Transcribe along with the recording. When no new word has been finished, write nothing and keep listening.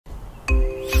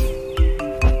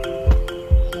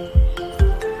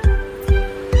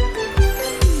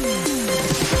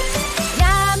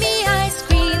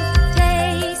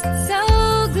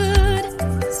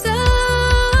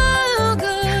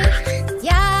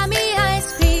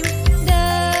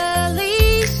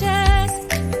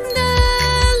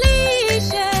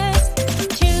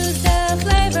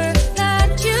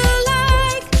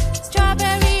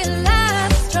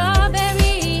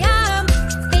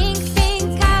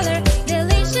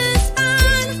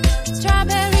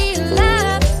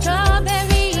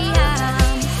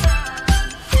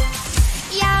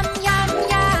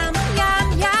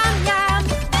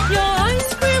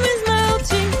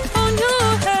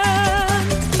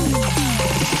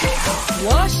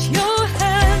Wash your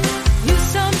hands, use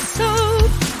some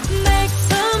soap, make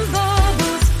some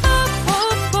bubbles, pop,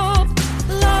 pop, pop.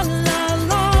 La, la,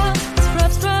 la,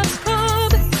 scrub, scrub,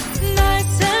 scrub,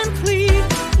 nice and clean,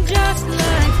 just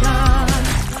like that.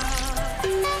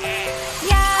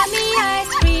 Yummy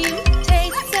ice cream,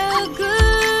 tastes so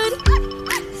good,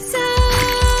 so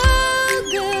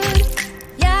good.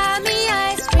 Yummy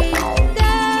ice cream,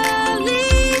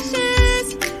 delicious,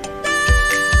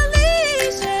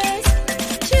 delicious.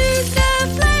 Choose the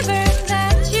flavor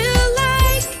that you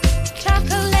like.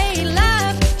 Chocolate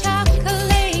love,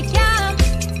 chocolate yum.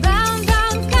 Brown,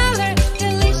 brown color,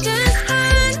 delicious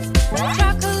fun.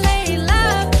 Chocolate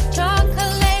love,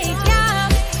 chocolate yum.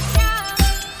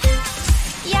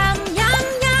 Yum, yum,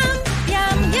 yum,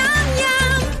 yum, yum,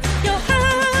 yum. Your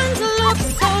hands look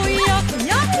so yuck,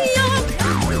 yuck, yuck.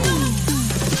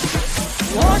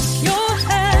 Wash your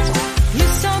hands,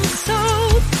 use some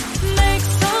soap, make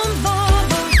some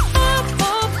bubbles, pop,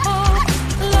 pop, pop.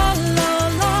 La, la,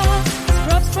 la,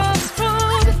 scrub, scrub,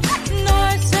 scrub,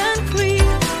 nice and clean,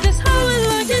 just how I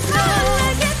like it now.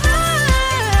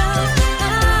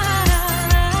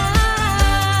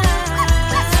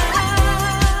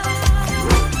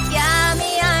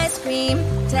 Yummy ice cream,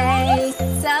 tastes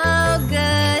so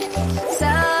good,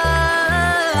 so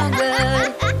good.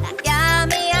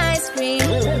 Yummy ice cream,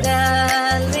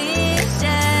 delicious,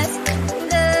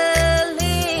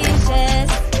 delicious.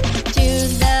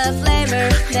 Choose the flavor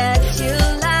that you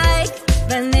like.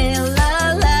 Vanilla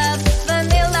love,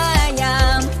 vanilla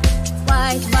yum.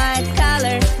 White, white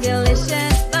color,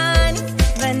 delicious fun.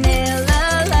 Vanilla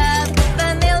love,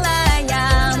 vanilla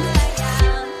yum.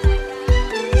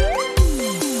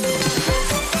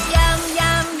 Yum,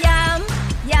 yum, yum,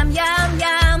 yum, yum,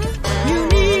 yum. You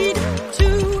need to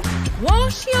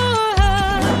wash your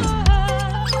hands.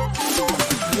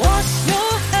 Wash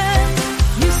your hands,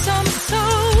 use some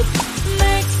soap,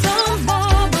 make some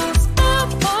bubbles, pop,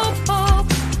 pop, pop.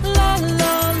 La,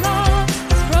 la, la,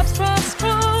 scrub, scrub,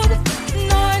 scrub,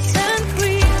 nice and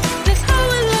clean, just how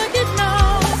I like it now.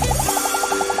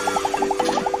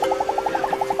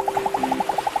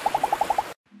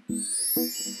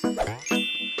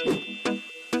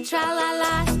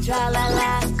 Tra-la-la,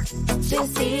 tra-la-la,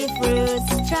 juicy fruits.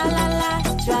 Tra-la-la,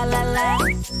 tra-la-la,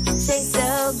 taste so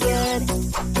good.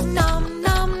 Nom,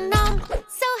 nom, nom,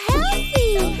 so healthy.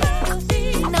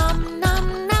 Nom, nom,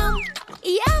 nom,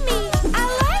 yummy, I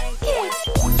like it.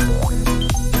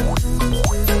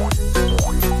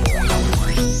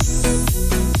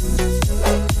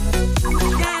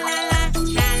 Tra-la-la,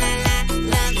 tra-la-la,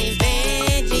 lovely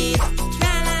veggies.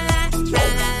 Tra-la-la,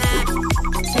 tra-la-la,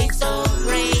 taste so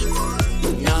great.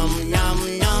 Nom, nom,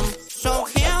 nom, so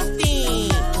healthy.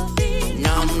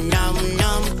 Nom, nom,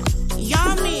 nom,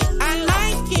 yummy, I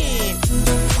like it.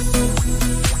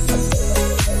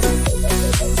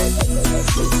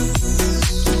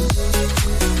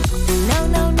 No,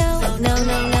 no, no, no,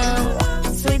 no, no.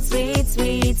 Sweet, sweet,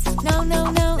 sweets. No, no,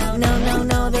 no, no, no,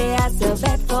 no. They are so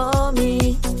bad for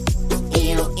me.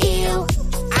 Ew, ew,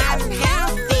 I'm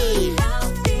healthy.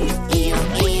 Ew,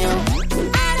 ew,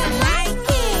 I don't like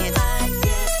it.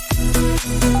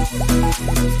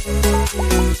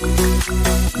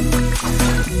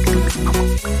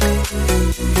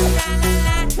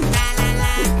 La-la-la,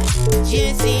 la-la-la,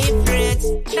 juicy fruits.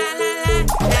 La-la-la,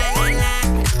 la-la-la,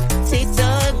 taste so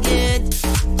good.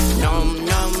 Nom,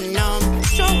 nom, nom,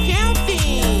 so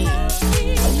healthy.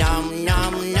 Nom,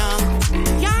 nom, nom,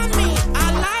 yummy, I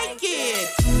like it.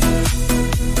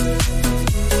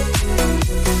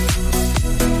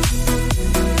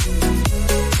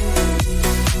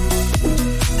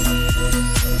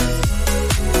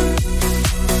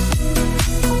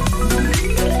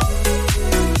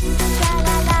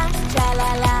 Tra-la-la,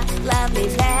 tra-la-la, lovely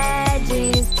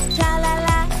veggies.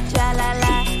 Tra-la-la,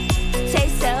 tra-la-la,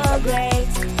 taste so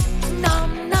great. Nom,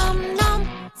 nom, nom,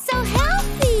 so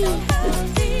healthy.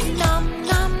 Nom,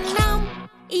 nom, nom,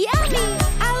 yummy,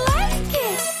 I like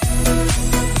it.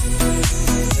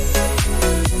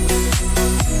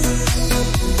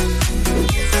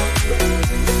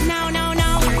 No, no, no,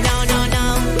 no, no, no.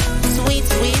 Sweet,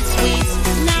 sweet, sweet.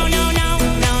 No, no, no,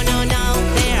 no, no, no.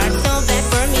 They are so bad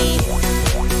for me.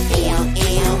 Ew,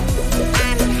 ew,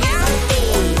 I'm healthy.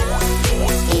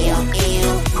 Ew, ew,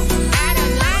 I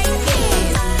don't like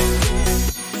it.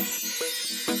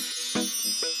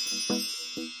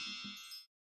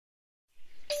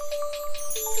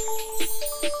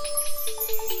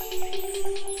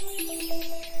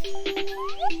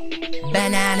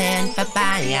 Banana and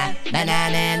papaya,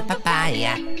 banana and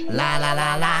papaya. La la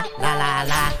la la la la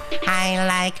la. I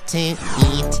like to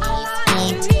eat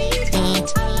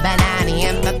banana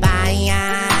and papaya.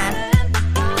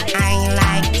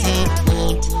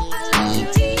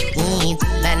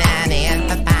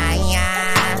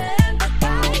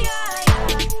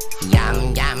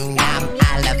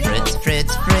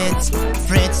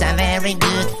 very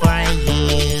good for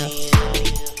you.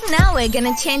 Now we're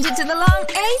gonna change it to the long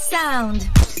A sound.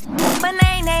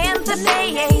 Banana and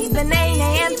papaya, banana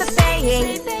and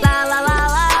papaya. La la la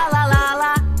la la la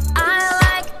la. I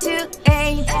like to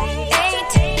eat,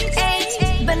 eat.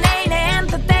 Banana and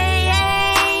papaya.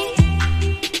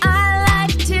 I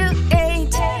like to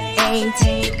eat, eat.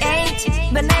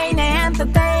 Banana and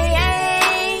papaya.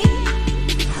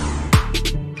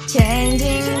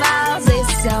 Changing vowels is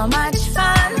so much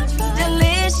fun.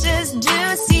 Delicious,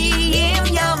 juicy, yum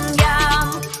yum yum.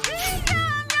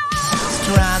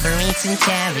 Strawberries and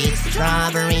cherries,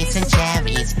 strawberries and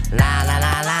cherries. La la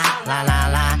la la la la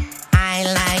la. I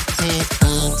like to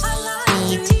eat.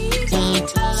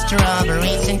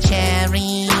 Strawberries and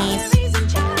cherries.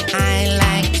 I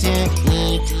like to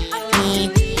eat.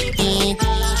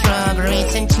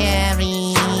 Strawberries and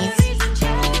cherries.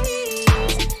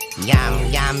 Yum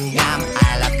yum yum. I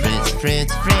love fruits.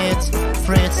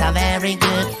 Fruits are very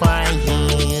good for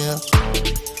you.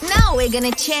 Now we're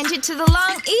gonna change it to the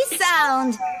long E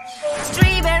sound.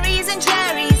 Strawberries and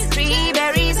cherries,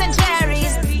 strawberries and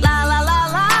cherries. La la la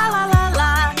la la la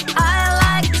la. I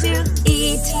like to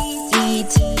eat.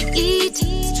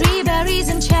 Strawberries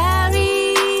and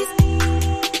cherries.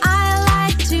 I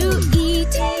like to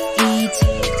eat.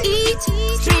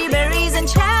 Strawberries and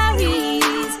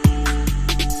cherries.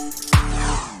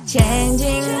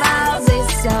 Changing vowels is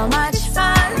so much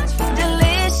fun.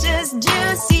 Delicious,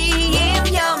 juicy, yum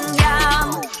yum yum.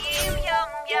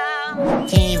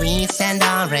 Kiwis and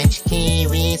orange.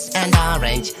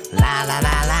 La la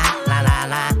la la la la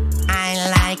la. I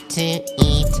like to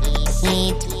eat.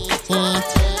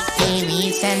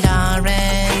 Kiwis and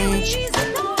orange.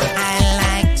 I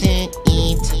like to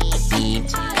eat.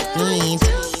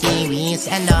 Kiwis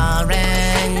and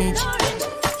orange.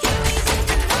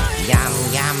 Yum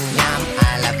yum yum. I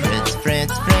love fruits.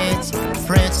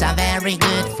 Fruits are very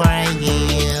good for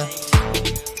you.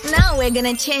 Now we're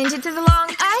gonna change it to the long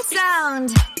I sound.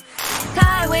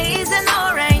 Kiwis and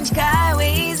orange,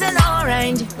 kiwis and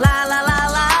orange. La la la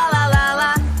la la la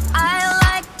la. I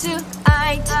like to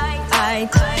eat.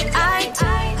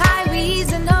 Kiwis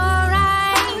and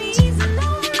orange.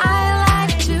 I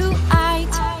like to eat.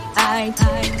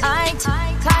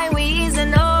 Kiwis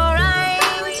and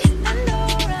orange.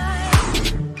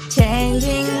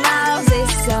 Changing vowels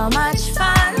is so much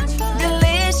fun.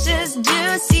 Delicious,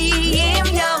 juicy, yum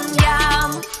yum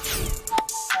yum.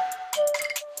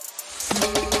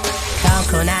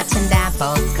 Coconut and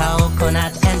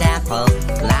apple.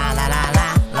 La la la la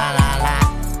la la la.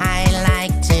 I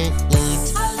like to eat.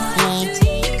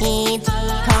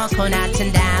 Coconut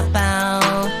and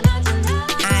apple.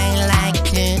 I like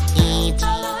to eat.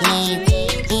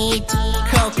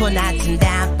 Coconut and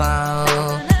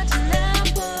apple.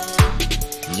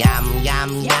 Yum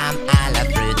yum yum. I love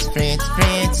fruits.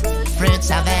 Fruits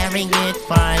are very good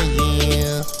for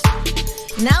you.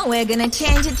 Now we're gonna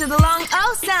change it to the long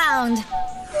O sound.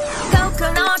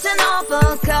 Coconut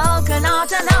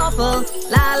and apple.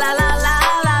 La la la la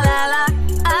la la la.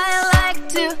 I like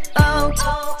to oat.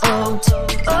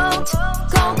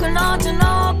 Coconut and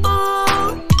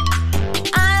apple.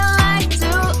 I like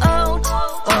to oat.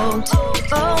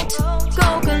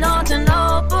 Coconut and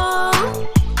apple.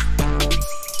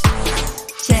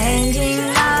 Changing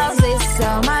vowels is so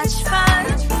much fun.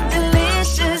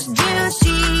 Delicious,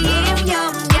 juicy, yum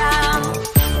yum yum.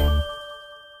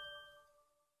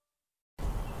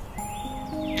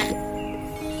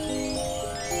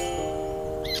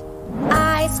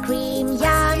 Ice cream,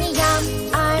 yummy yum.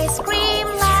 Ice cream.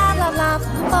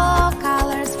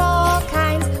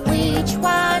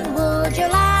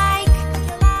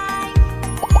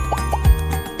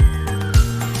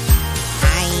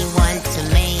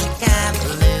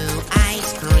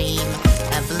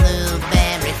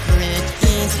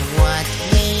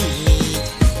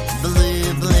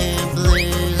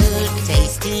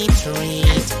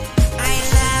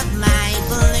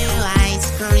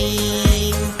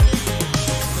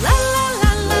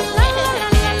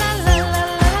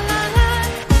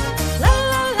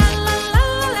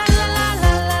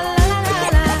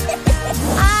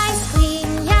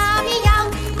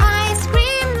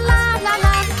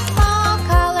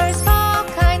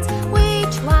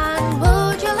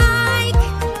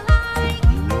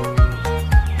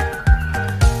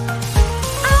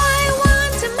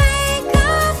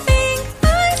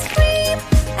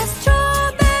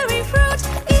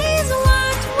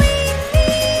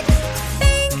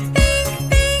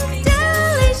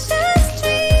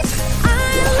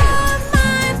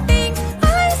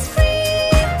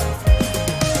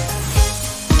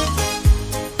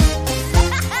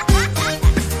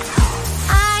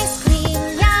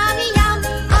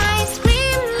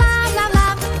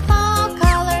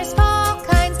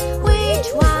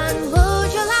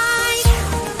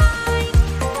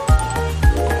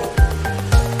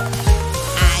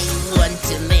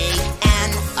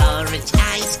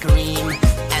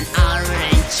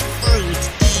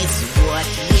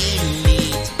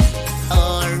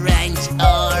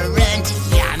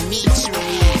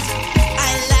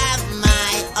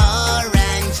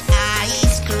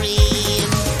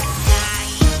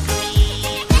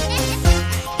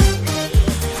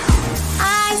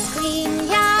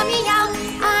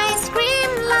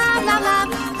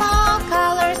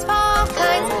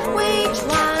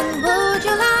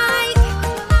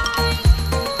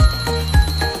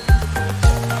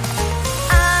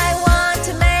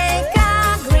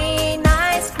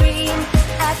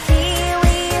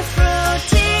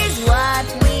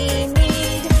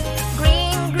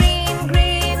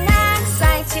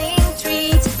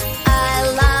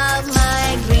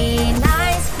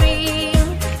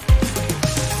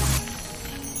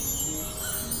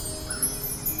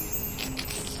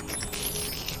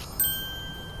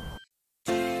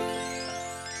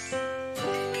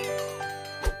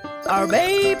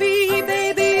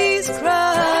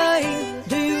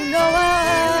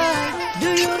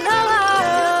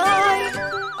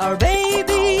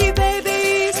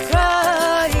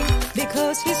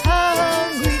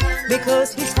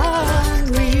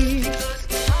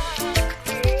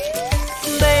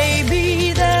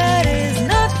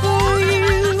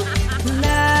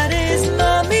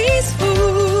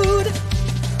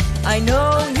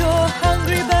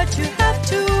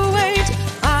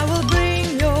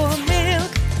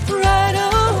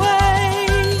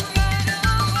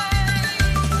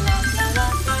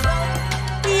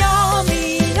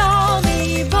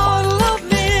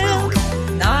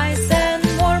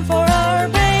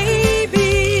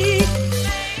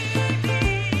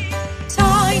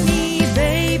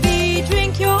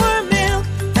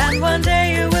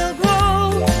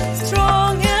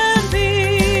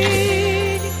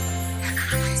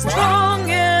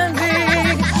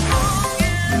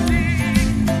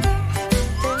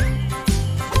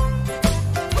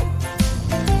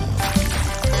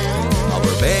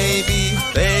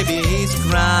 baby is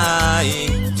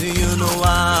crying. Do you know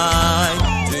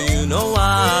why? Do you know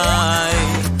why?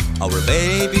 Our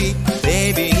baby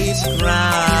is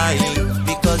crying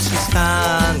because she's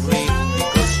hungry,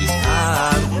 because she's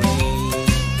hungry.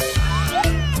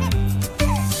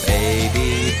 Baby,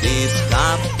 this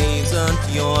cup isn't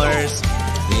yours.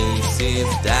 This is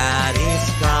Daddy's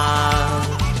cup.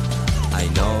 I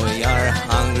know you're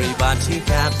hungry, but you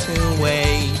have to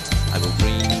wait. I will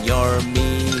bring your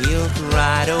milk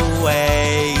right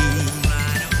away.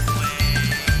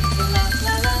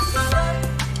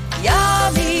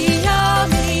 Yummy,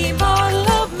 yummy bottle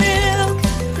of milk,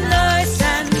 nice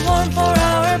and warm for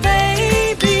our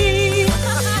baby.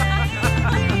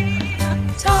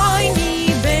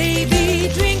 Tiny baby,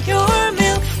 drink your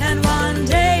milk, and one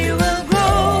day you will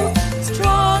grow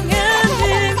strong and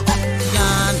big.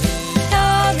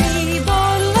 Yummy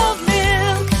bottle of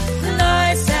milk,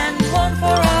 nice and warm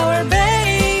for our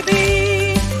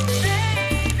baby.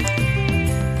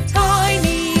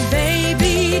 Tiny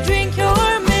baby, drink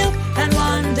your milk, and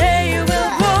one day you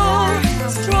will grow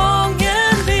strong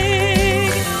and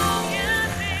big.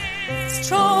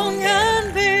 Strong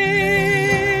and big.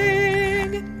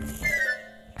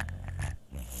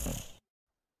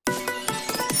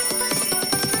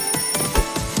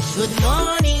 Good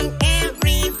morning,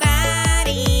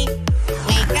 everybody.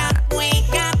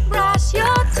 Wake up, Brush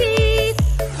your teeth,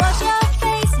 wash your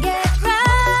face, get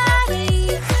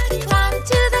ready. Run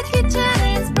to the kitchen,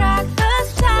 it's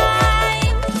breakfast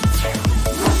time.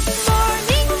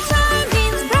 Morning time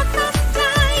means breakfast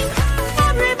time.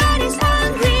 Everybody's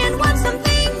hungry and wants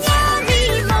something yummy.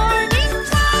 Morning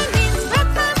time means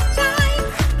breakfast time.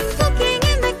 Cooking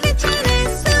in the kitchen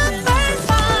is super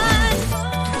fun.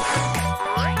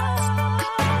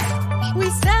 We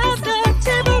set the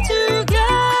table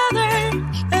together,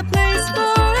 a place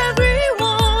for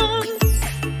everyone.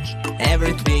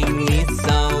 Everything is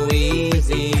so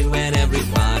easy when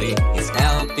everybody is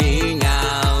helping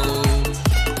out.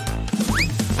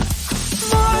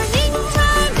 Morning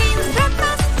time means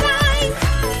breakfast time.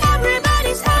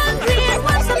 Everybody's hungry and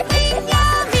wants something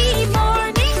yummy.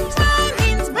 Morning time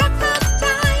means breakfast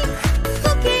time.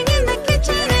 Cooking in the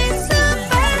kitchen is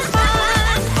super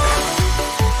fun.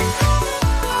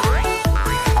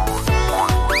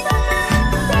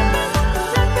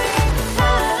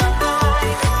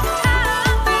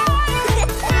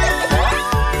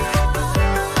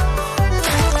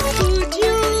 Would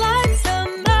you like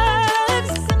some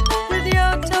eggs with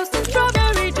your toast and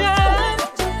strawberry jam?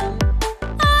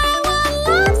 I would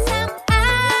love some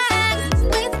eggs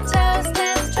with toast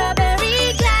and strawberry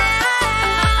jam.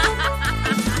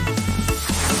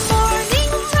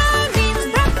 Morning time means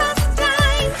breakfast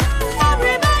time.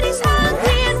 Everybody's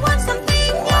hungry and wants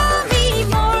something yummy.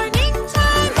 Morning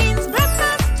time means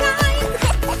breakfast time.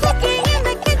 Cooking in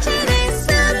the kitchen is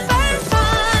super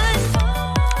fun.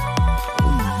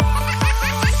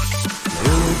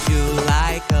 Would you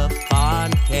like a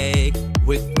pancake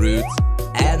with fruits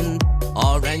and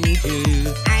orange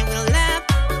juice? I will love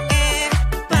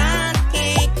a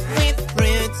pancake with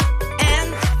fruits and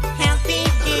healthy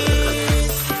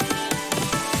juice.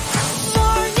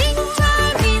 Morning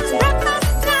time means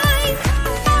breakfast time.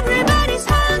 Everybody's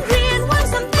hungry and wants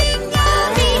something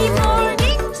yummy.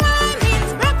 Morning time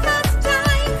means breakfast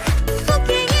time.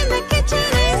 Cooking in the kitchen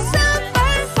is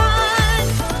super fun.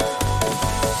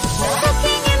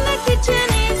 Cooking in the kitchen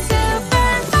is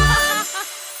super fun.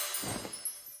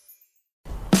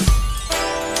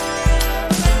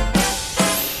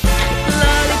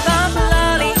 Lollipop,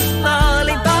 lolly,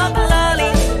 lollipop, lolly,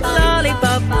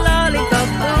 lollipop, lollipop.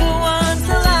 Who wants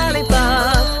a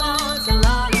lollipop?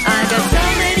 I got so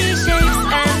many shapes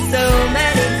and so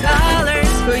many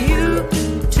colors for you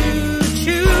to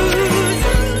choose.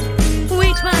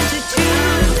 Which one to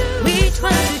choose? Which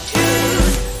one to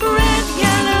choose? Red,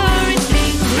 yellow, orange,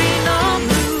 pink, green, or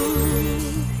blue?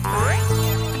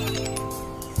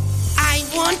 I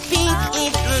want pink,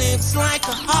 it looks like a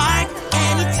heart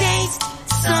and it tastes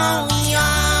so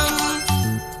yum.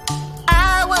 I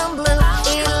want blue,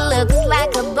 it looks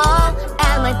like a ball,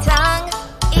 and my tongue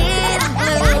is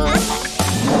blue.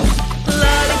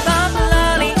 Lollipop,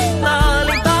 lolly,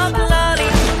 lollipop, lolly,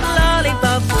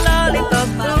 lollipop, lollipop.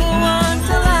 Who wants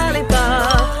a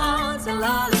lollipop?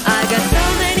 I got so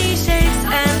many shapes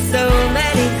and so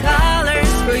many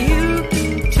colors for you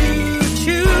to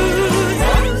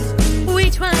choose.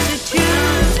 Which one to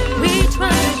choose? Which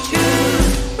one to choose?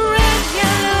 Red,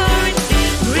 yellow, orange,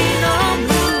 pink,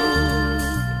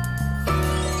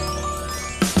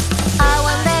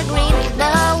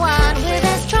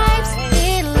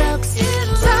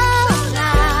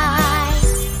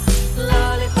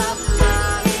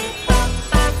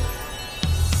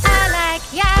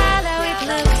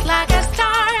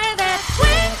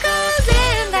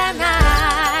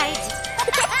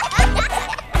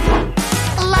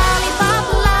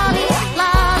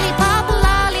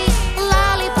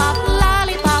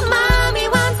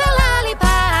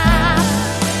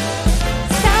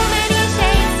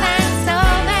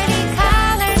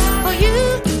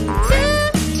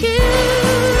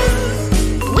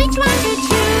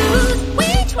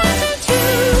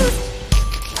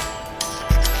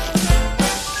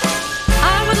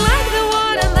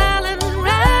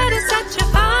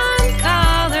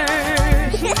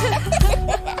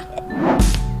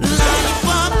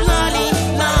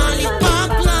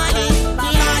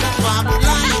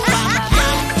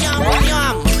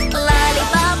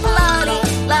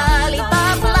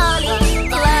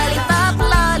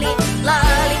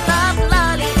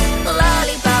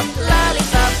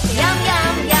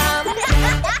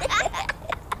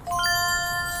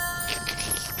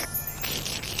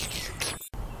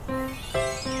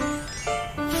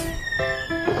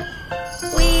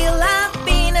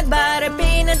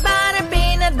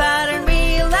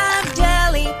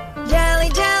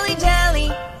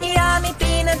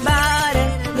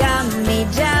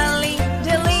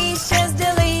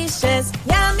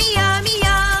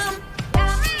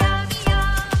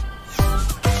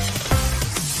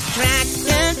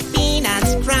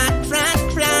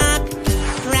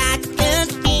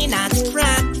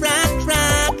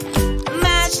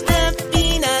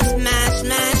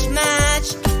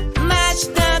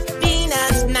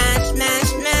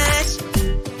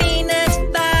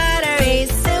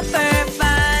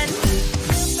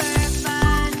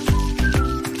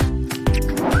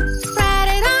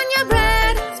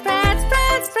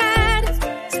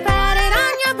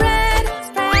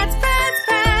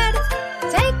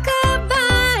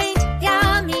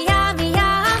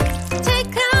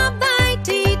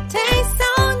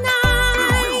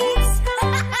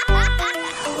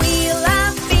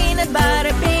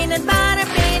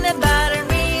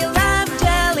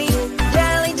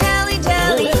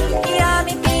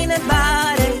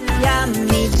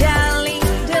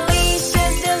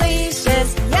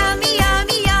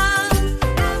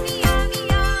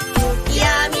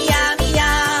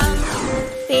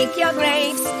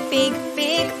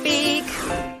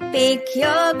 Pick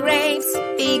your grapes,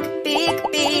 pick,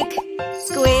 pick, pick.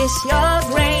 Squish your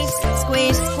grapes,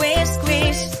 squish, squish,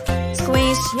 squish.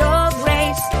 Squish your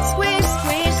grapes, squish,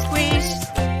 squish, squish.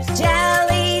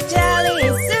 Jelly, jelly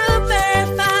is super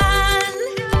fun.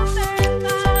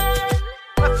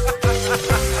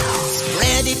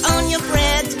 Spread it on your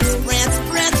bread. Spread,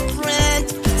 spread, spread.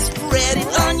 Spread it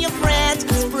on your bread.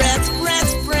 Spread, spread,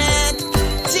 spread.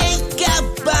 Take a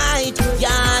bite.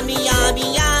 Yummy,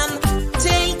 yummy, yum.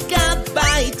 Take a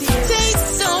bite. It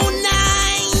tastes so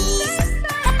nice.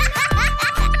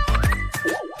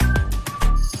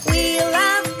 We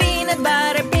love peanut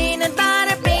butter, peanut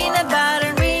butter, peanut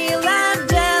butter. We love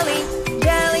jelly,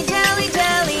 jelly, jelly,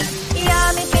 jelly.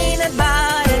 Yummy peanut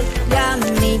butter,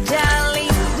 yummy jelly.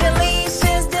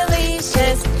 Delicious,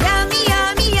 delicious. Yummy,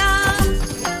 yummy, yum.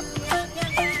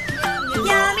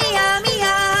 Yummy, yummy,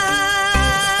 yum.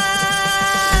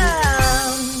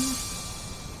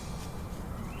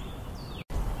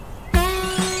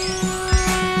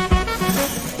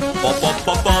 Pop, pop,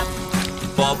 pop, pop.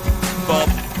 Pop, pop,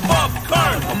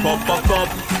 popcorn. Pop, pop, pop,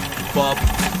 pop,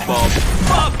 pop,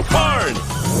 popcorn.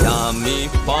 Yummy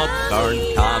popcorn,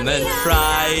 come and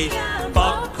try.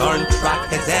 Popcorn truck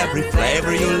has every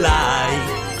flavor you like.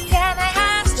 Can I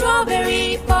have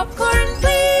strawberry popcorn,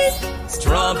 please?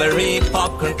 Strawberry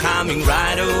popcorn coming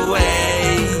right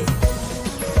away.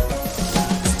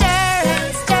 Stir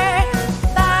and stir,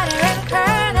 butter and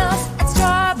kernels and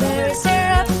strawberry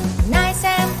syrup, nice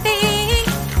and thick.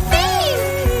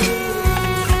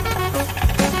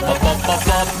 Pop, pop, pop,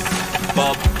 pop.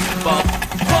 Pop, pop,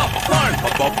 popcorn.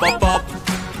 Pop, pop, pop, pop.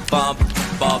 Pop,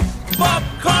 pop,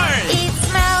 popcorn. It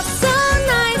smells so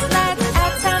nice, let's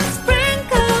add some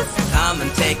sprinkles. Come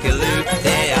and take a look,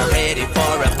 they are ready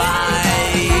for a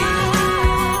bite.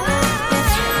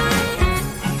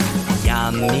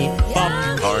 Yummy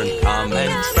popcorn, come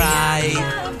and try.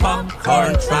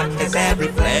 Popcorn truck has every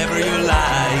flavor you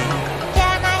like.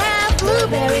 Can I have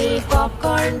blueberry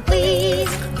popcorn, please?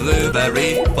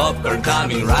 Blueberry popcorn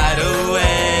coming right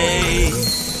away.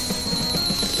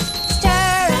 Stir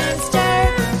and stir,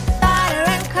 butter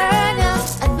and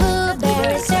kernels and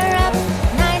blueberry syrup,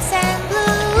 nice and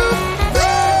blue.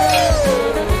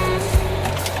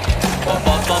 Pop,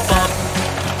 pop, pop, pop.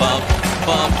 Pop,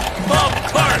 pop,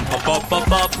 popcorn. Pop, pop, pop,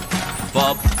 pop.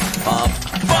 Pop, pop,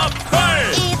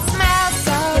 popcorn. It smells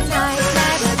so nice,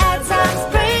 let's add some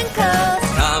sprinkles.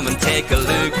 Come and take a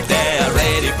look, they are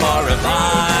ready for a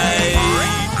bite.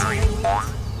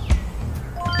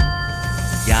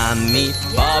 Yummy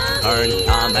popcorn,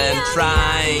 come and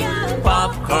try.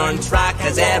 Popcorn truck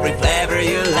has every flavor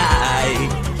you like.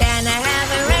 Can I have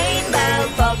a rainbow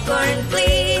popcorn,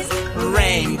 please?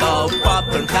 Rainbow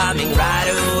popcorn coming right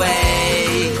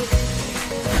away.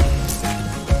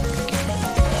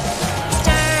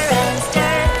 Stir and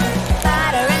stir,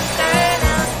 butter and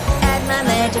kernels, add my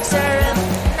magic syrup,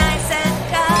 nice and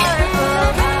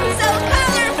colorful, so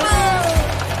colorful.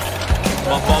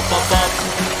 Pop, pop, pop,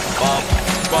 pop.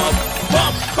 Pop,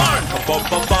 pop, popcorn. Pop,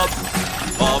 pop, pop, pop.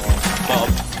 Pop, pop,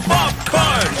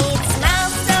 popcorn. It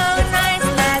smells so nice,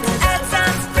 let's add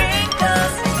some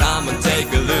sprinkles. Come and take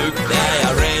a look, they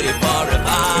are ready for a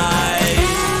bite.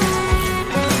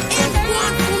 And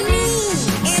one for me.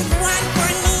 And one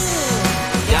for me.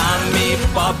 Yummy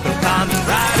popcorn coming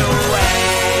right away.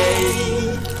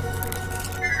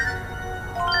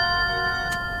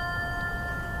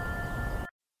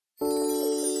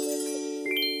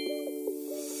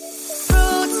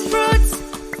 Fruits, fruits,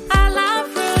 I love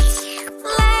fruits.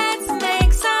 Let's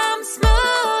make some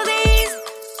smoothies.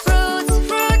 Fruits,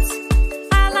 fruits,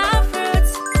 I love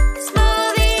fruits.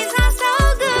 Smoothies are so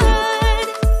good.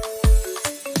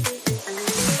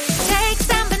 Take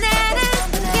some bananas,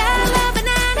 yellow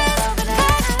bananas,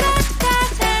 cut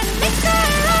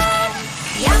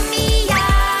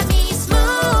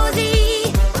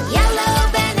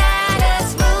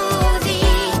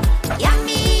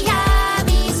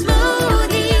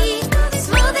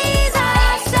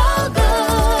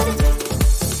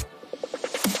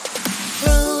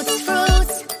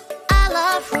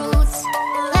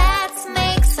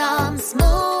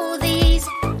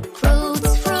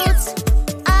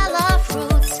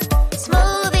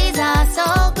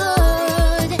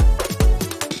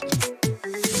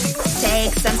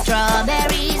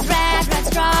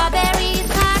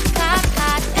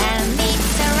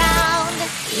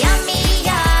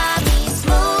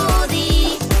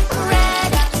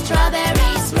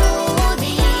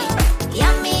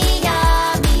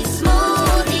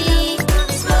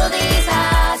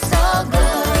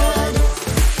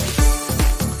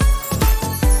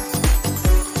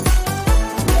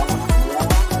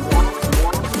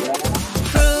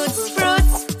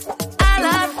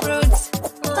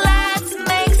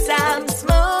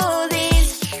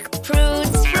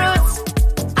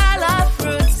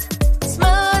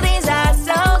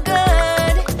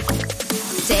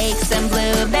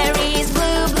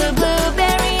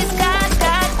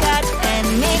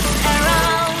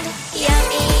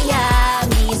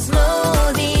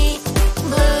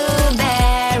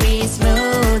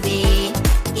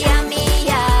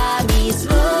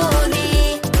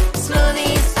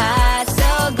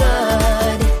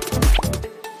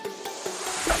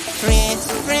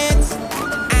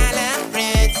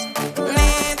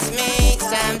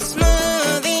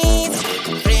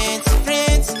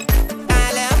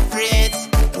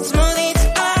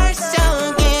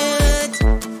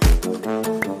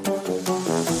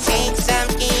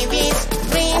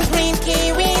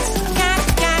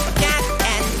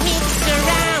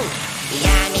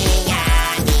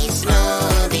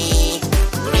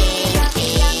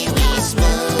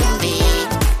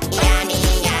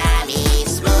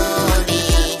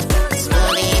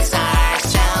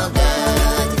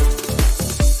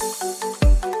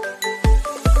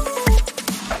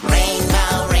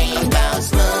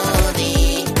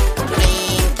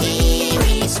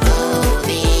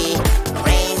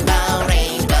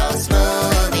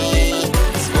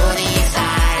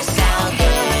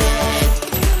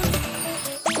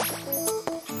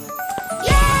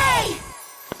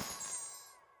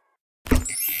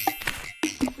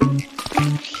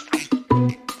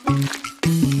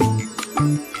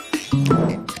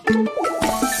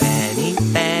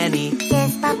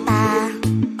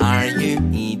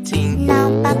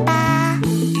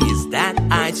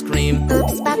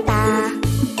Oops, Papa.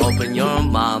 Open your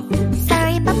mouth.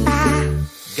 Sorry, Papa.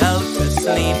 Go to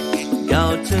sleep, go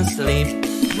to sleep.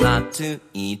 Not to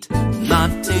eat, not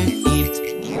to eat.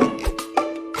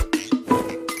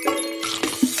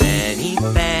 Penny,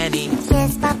 Penny,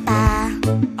 Yes, Papa.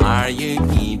 are you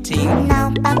eating?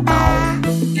 No, Papa.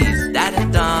 Is that a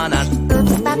donut?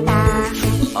 Oops, Papa.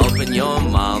 Open your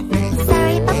mouth.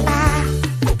 Sorry, Papa.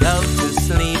 Go to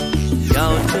sleep, go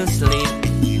to sleep.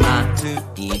 Not to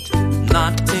eat,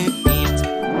 not to eat.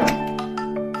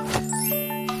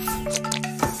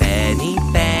 Penny,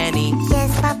 Penny,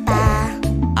 Yes, Papa.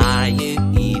 are you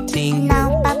eating?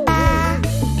 No, Papa.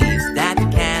 Is that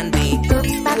candy?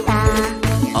 Oops, Papa.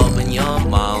 Open your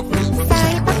mouth.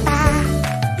 Sorry, Papa.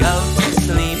 Go to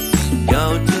sleep, go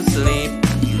to sleep.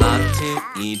 Not to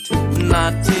eat,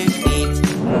 not to eat,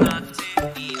 not to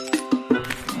eat.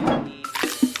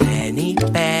 Penny,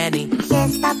 Penny,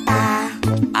 Yes, Papa.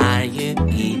 are you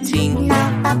eating? No,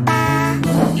 Papa.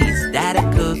 Is that a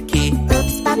cookie?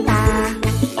 Oops, Papa.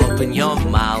 Open your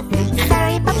mouth.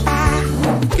 Sorry, Papa.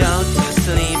 Go to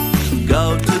sleep,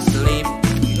 go to sleep.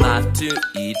 Not to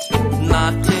eat,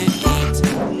 not to eat,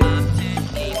 not to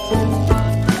eat.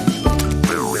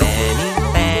 Penny,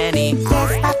 Penny,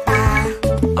 Yes, Papa.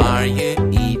 are you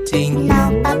eating? No,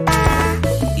 Papa.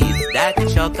 Is that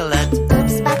chocolate?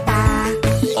 Oops, Papa.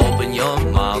 Open your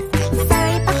mouth.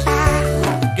 Sorry, Papa.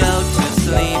 Go to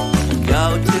sleep, go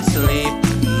to sleep.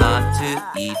 Not to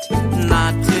eat,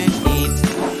 not to eat,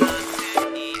 not to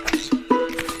eat.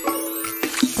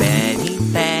 Penny,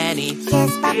 Penny,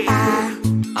 Yes, Papa.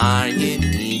 are you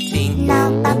eating? No,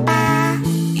 Papa.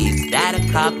 Is that a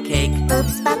cupcake?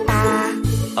 Oops, Papa.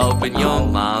 Open your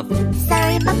mouth.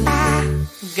 Sorry, Papa.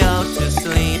 Go to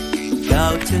sleep,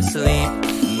 go to sleep.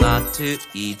 Not to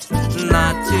eat,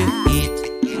 not to eat,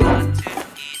 not to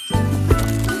eat.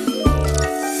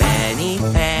 Penny,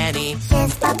 Penny,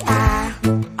 Yes, Papa.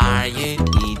 are you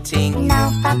eating? No,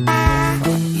 Papa.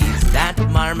 Is that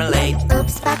marmalade?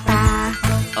 Oops, Papa.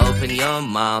 Open your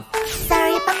mouth.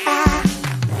 Sorry, Papa.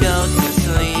 Go to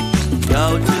sleep, go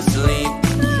to sleep.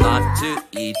 Not to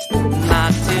eat,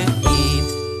 not to eat.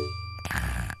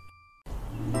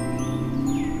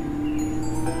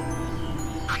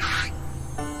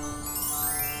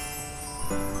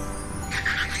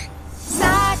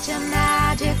 Such a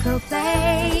magical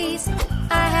place.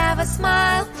 I have a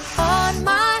smile on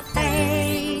my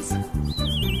face.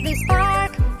 This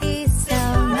park is so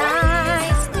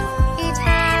nice. It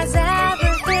has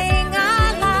everything I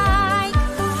like.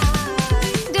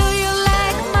 Do you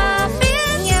like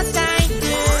muffins? Yes, I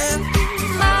do.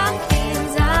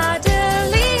 Muffins are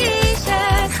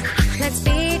delicious. Let's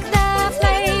pick the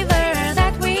flavor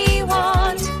that we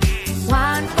want.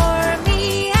 One for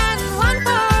me and one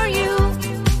for you.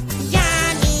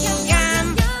 Yummy, yum,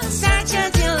 such a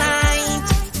delight.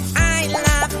 I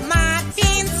love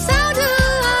muffins. So do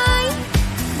I.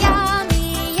 Yummy,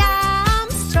 yum,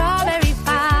 strawberry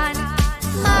fun.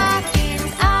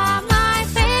 Muffins are my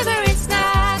favorite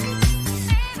snack.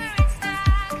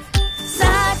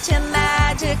 Such a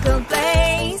magical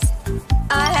place.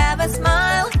 I have a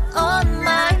smile on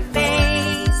my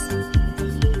face.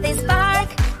 This park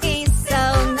is so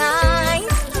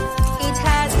nice. It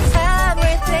has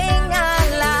everything I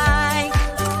like.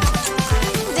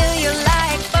 Do you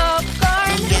like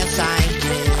popcorn? Yes, I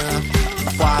do.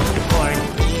 Popcorn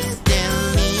is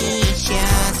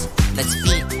delicious. Let's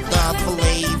pick the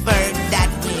flavor that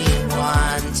we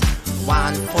want.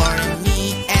 One for me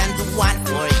and one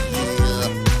for you.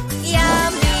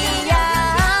 Yummy,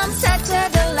 yum, such a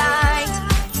delight.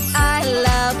 I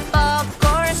love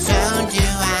popcorn. So do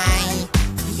I.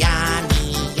 Yummy,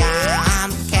 yum,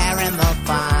 caramel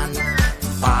fun.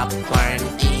 Popcorn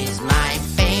is my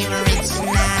favorite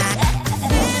snack.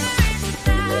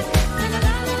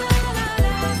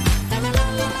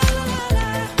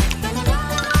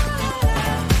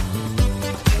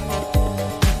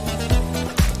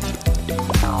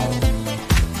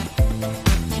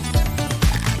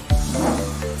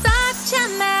 Such a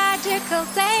magical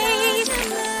place.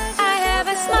 I have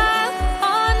a smile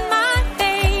on my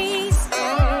face.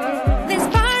 This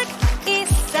park is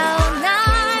so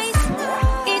nice.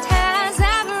 It has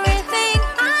everything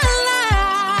I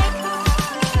like.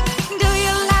 Do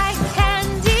you like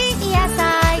candy? Yes,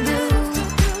 I do.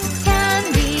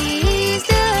 Candy is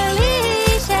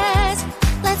delicious.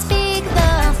 Let's pick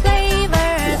the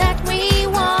flavor that we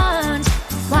want.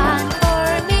 One for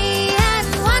me and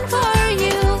one for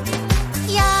you.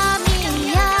 Yummy,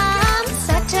 yum,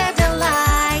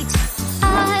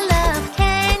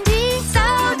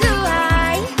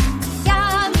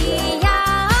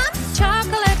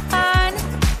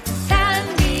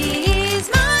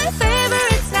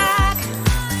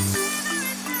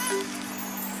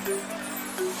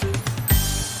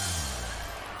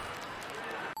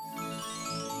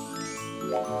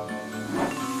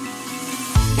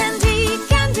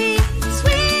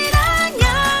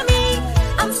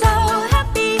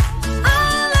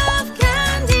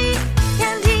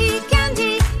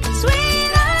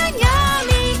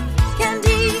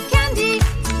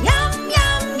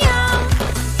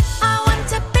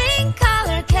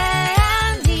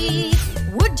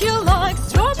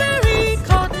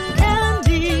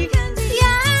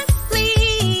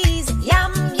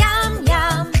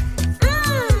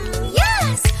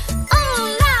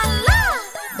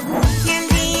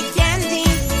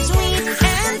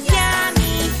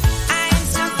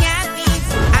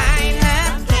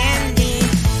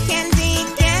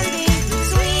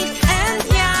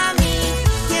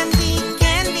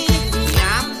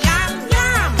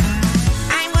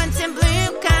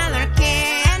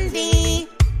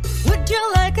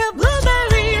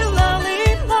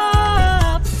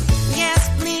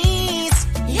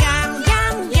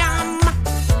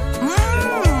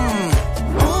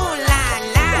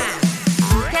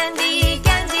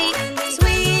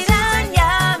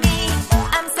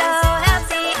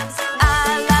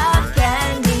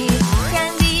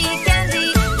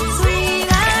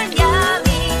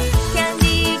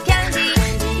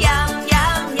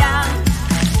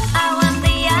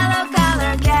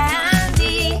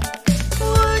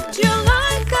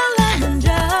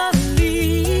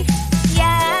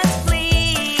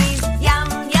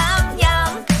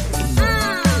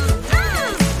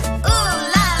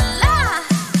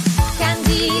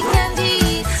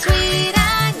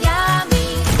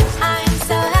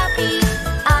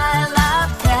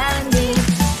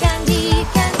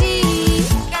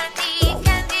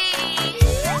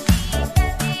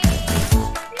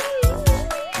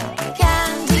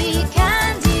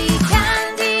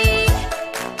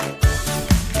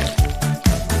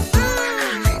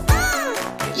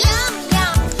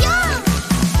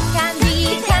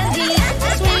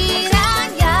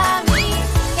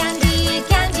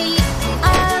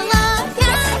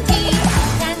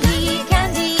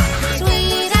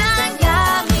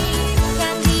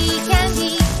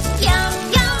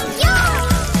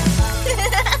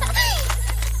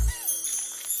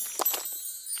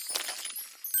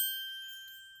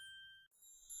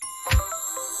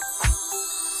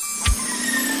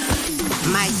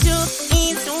 My tooth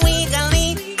is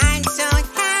wiggly, I'm so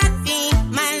happy.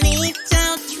 My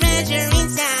little treasure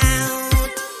is out.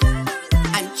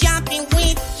 I'm jumping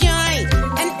with joy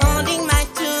and holding my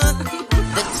tooth.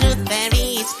 The tooth fairy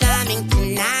is coming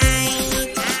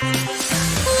tonight.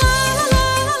 La la la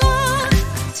la la,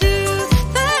 tooth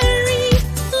fairy.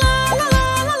 La la la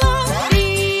la la,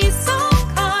 she's so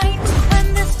kind. When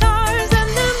the stars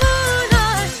and the moon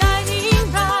are shining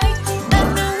bright, and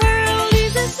the world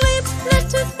is asleep, the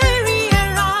tooth fairy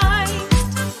arrives.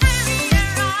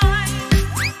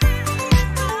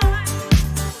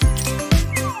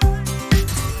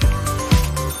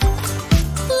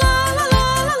 La la la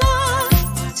la la,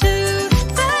 tooth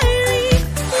fairy.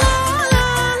 La la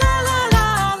la la la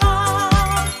la.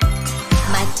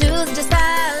 My tooth just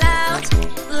fell out.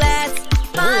 Let's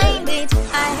find it.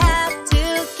 I have to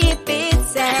keep it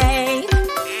safe.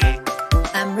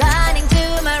 I'm running to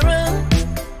my room.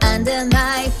 Under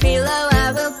my pillow,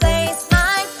 I will place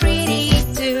my pretty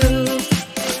tooth.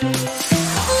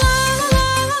 La la la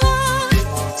la,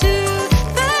 tooth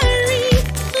fairy.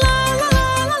 La la la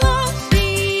la la,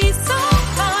 she's so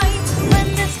kind. When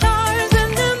the stars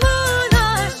and the moon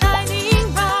are shining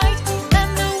bright,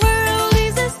 and the world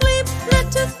is asleep, the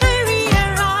tooth fairy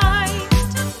arrives.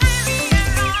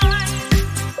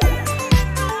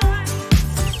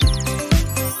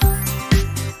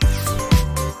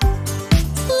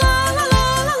 La la la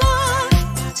la la,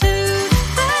 tooth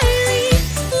fairy.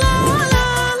 La la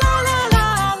la la la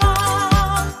la.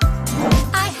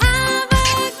 I have a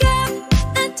gap,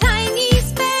 a tiny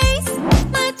space.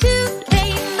 My tooth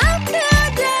came out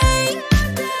today.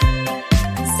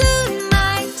 Soon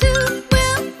my tooth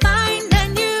will find a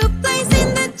new place in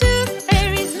the tooth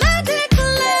fairy's magic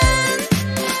land.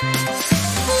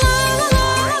 La la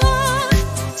la la,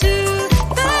 tooth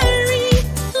fairy.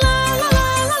 La la la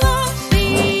la la,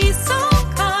 she's so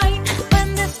kind. When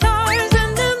the stars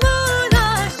and the moon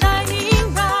are shining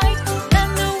bright,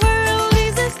 and the world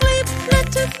is asleep, the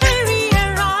tooth fairy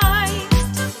arrives.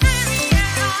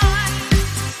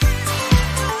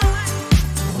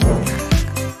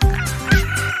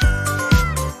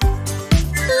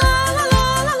 La la la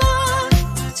la la,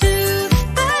 tooth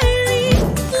fairy.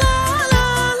 La la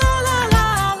la la la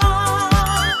la.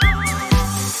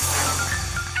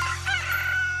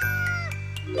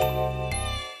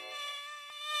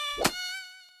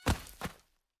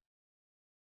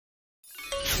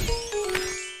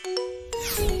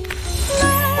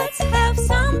 Let's have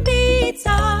some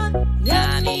pizza.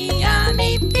 Yummy,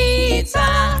 yummy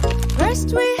pizza.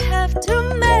 First we have to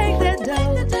make the dough.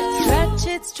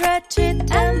 Stretch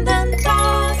it, and then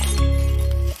toss.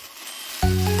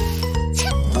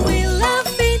 We love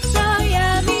pizza,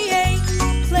 yummy, yay.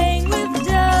 Playing with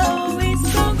dough is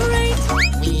so great.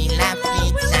 We love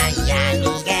pizza,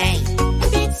 yummy, yay.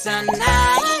 Pizza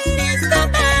night is the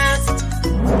best.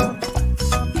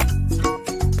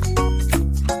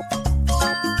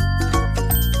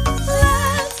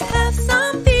 Let's have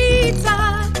some pizza.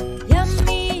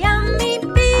 Yummy, yummy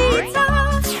pizza.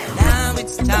 Now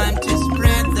it's time to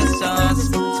spread the sauce.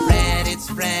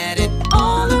 Spread it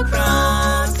all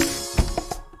across.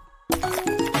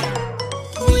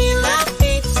 We love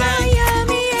pizza,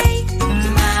 Yummy, yay.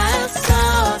 tomato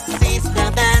sauce is the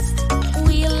best.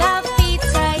 We love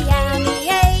pizza, yummy,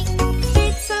 yay.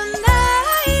 Pizza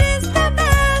night is the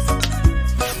best.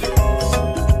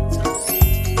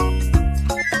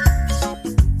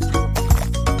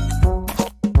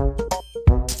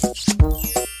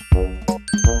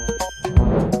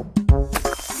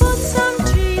 Put some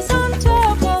cheese on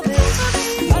top of it.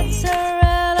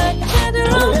 Mozzarella, cheddar,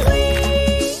 and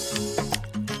cream.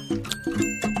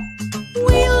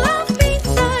 We love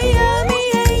pizza, yummy,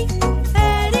 yay.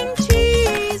 Adding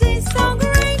cheese is so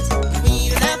great. We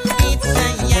love pizza,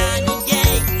 yummy,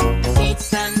 yay.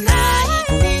 Pizza night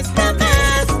is the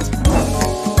best.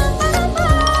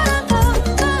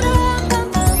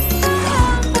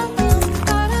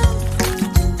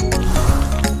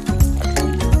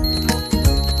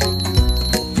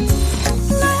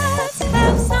 Let's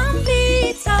have some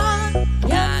pizza.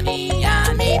 Yummy,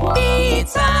 yummy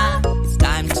pizza. It's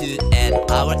time to add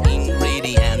our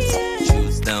ingredients.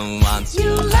 Choose the ones you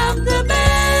love the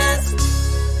best.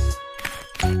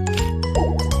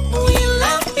 We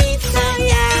love pizza,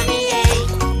 yummy, yay.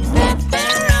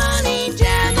 Pepperoni,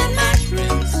 jam, and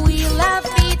mushrooms. We love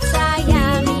pizza,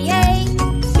 yummy, yay.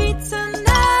 Pizza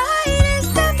night is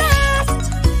the best.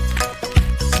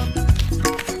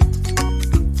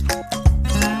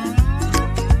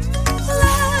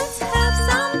 Let's have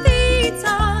some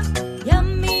pizza.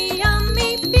 Yummy,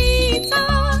 yummy pizza.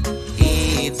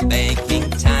 It's baking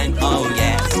time, oh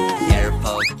yes. Careful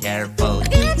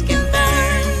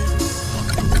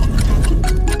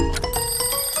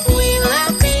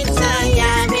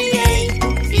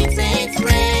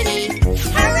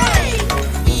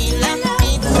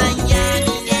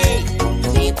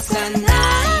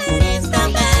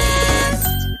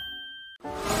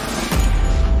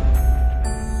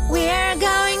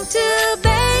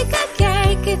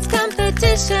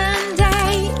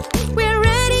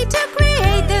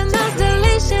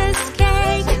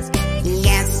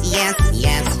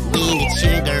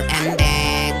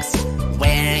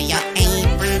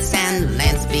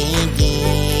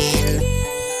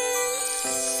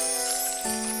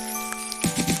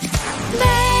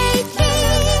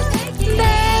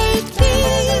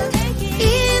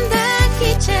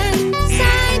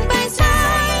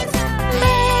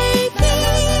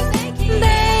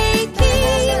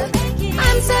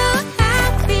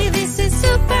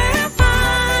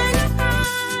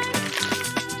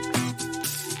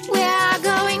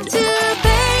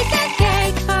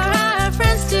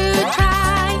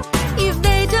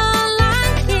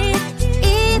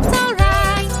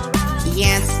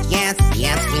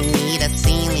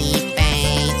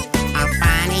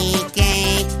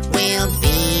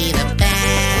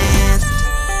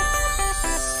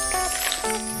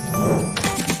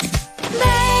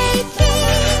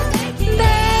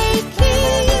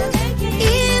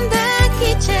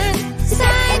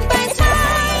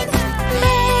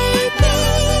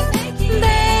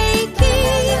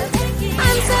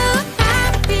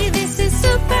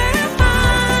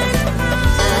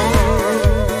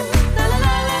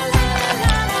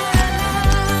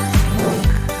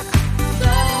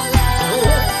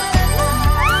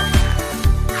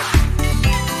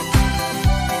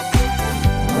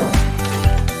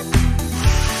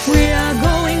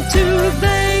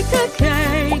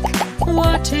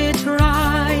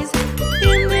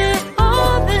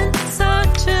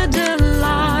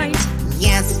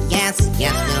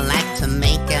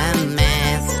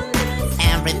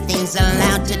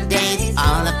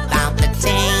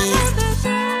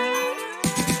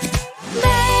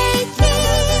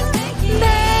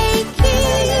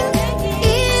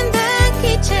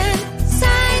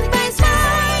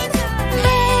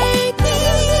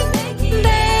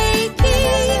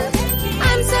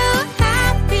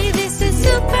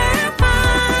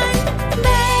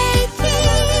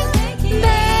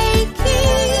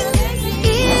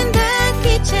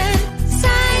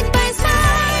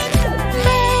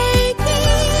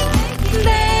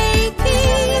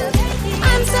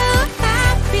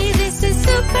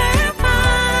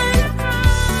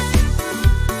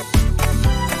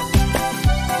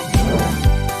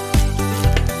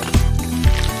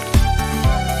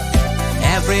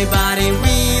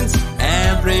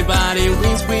everybody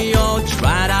wins. We all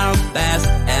tried our best,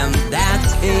 and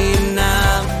that's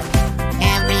enough.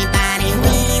 Everybody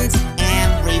wins.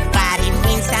 Everybody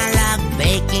wins. I love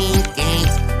baking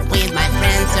cakes with my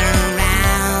friends around.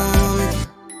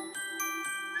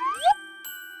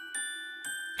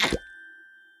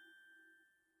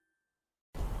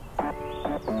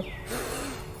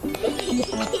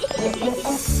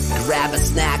 Grab a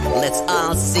snack, let's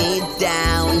all sit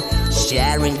down.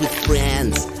 Sharing with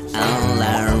friends all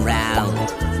around.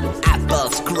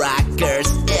 Apples,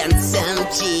 crackers, and some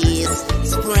cheese.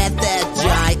 Spread the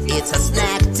joy, it's a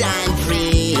snack time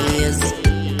breeze.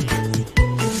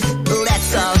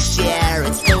 Let's all share,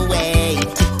 it's the way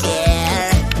to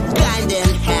care. Kind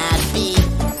and happy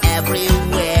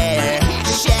everywhere.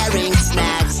 Sharing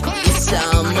snacks is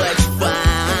so much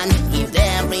fun. With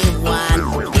everyone,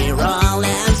 we're all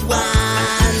as one.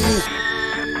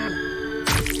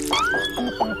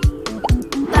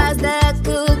 Pass the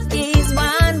cookies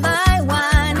one by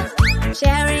one.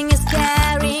 Sharing is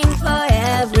caring for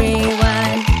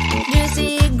everyone.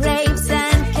 Juicy grapes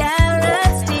and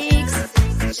carrot sticks.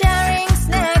 Sharing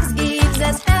snacks gives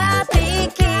us happy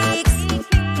kicks.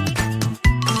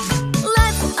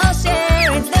 Let's all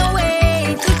share, it's the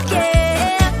way to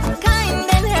care. Kind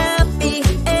and happy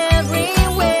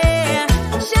everywhere.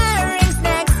 Sharing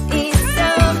snacks is so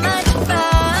much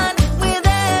fun. With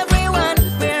everyone,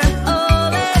 we're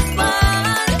all as one.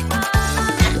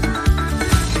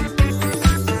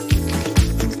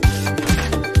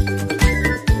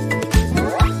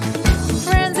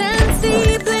 Friends and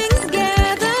siblings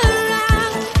gather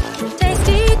round.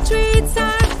 Tasty treats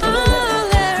are all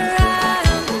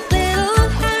around. Little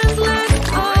handlers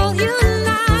all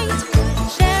unite.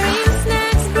 Sharing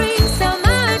snacks brings so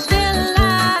much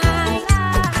delight.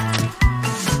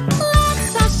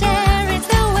 Let's all share, it's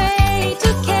the way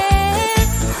to care.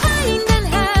 Kind and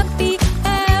happy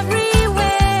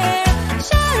everywhere.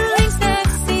 Sharing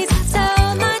snacks is so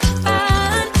much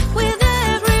fun. With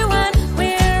everyone,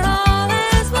 we're all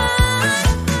as one.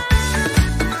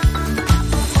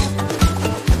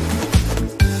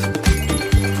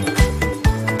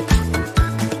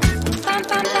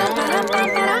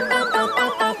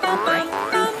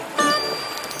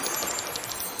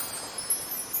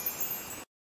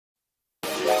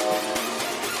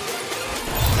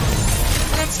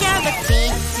 Let's have a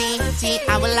tea, tea, tea.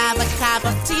 I will have a cup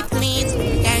of tea, please.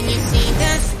 Can you see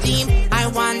the steam? I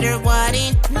wonder what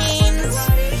it means.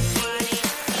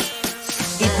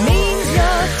 It means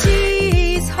your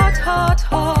tea is hot, hot,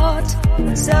 hot.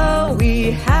 So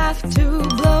we have to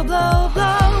blow, blow,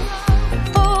 blow.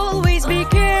 Always be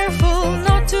careful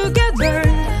not to get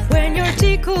burned. When your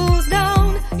tea cools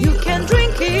down, you can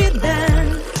drink it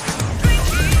then.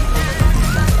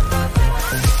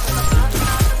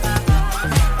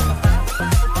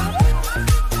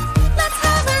 Let's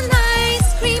have an ice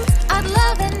cream. I'd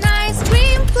love an ice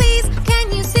cream, please.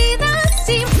 Can you see the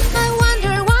steam? I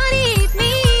wonder what it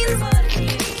means.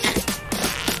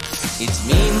 It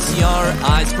means your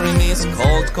ice cream is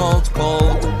cold, cold,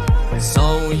 cold.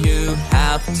 So you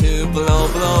have to blow,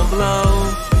 blow,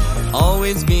 blow.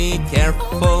 Always be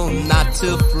careful not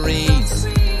to freeze.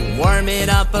 Warm it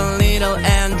up a little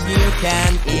and you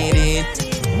can eat it.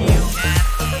 You can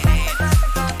eat it.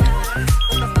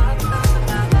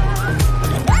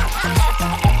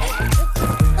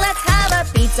 Let's have a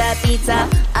pizza, pizza.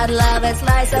 I'd love a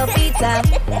slice of pizza.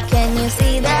 Can you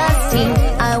see the steam?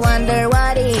 I wonder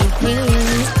what it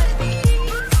means.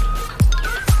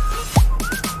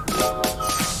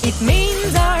 It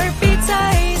means our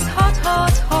pizza is hot,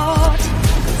 hot, hot.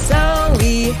 So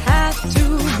we have to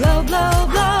blow, blow,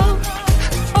 blow.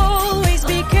 Always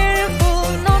be careful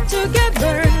not to get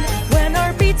burned. When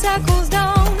our pizza cools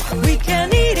down, we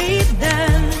can eat it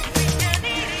then.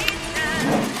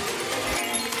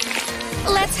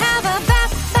 Let's have a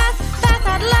bath, bath, bath.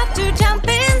 I'd love to jump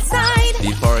inside.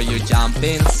 Before you jump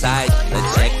inside,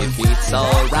 let's check if it's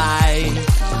alright.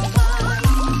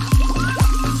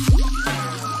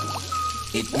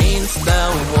 It means the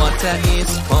water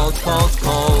is cold, cold,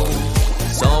 cold.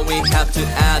 So we have to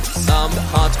add some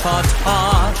hot, hot,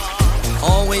 hot.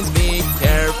 Always be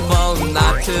careful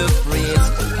not to freeze.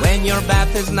 When your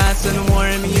bath is nice and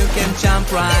warm, you can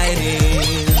jump right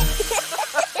in.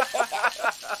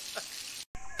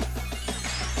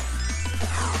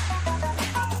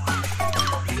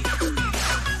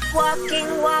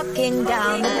 Walking, walking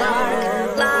down the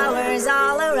park, flowers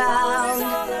all around.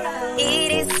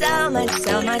 It is so much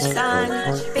fun,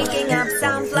 picking up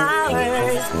some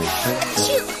flowers.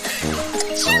 Shoo,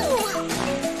 shoo.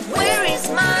 Where is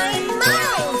my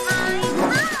mouth?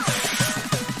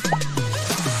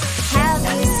 Have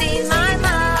you seen my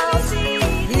mouth?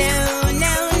 No,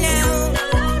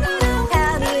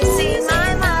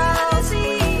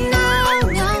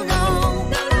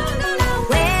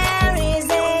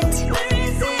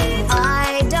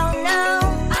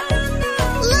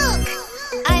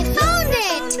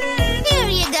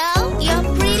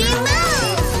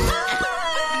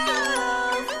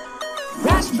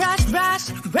 brush, brush,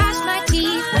 brush my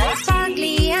teeth.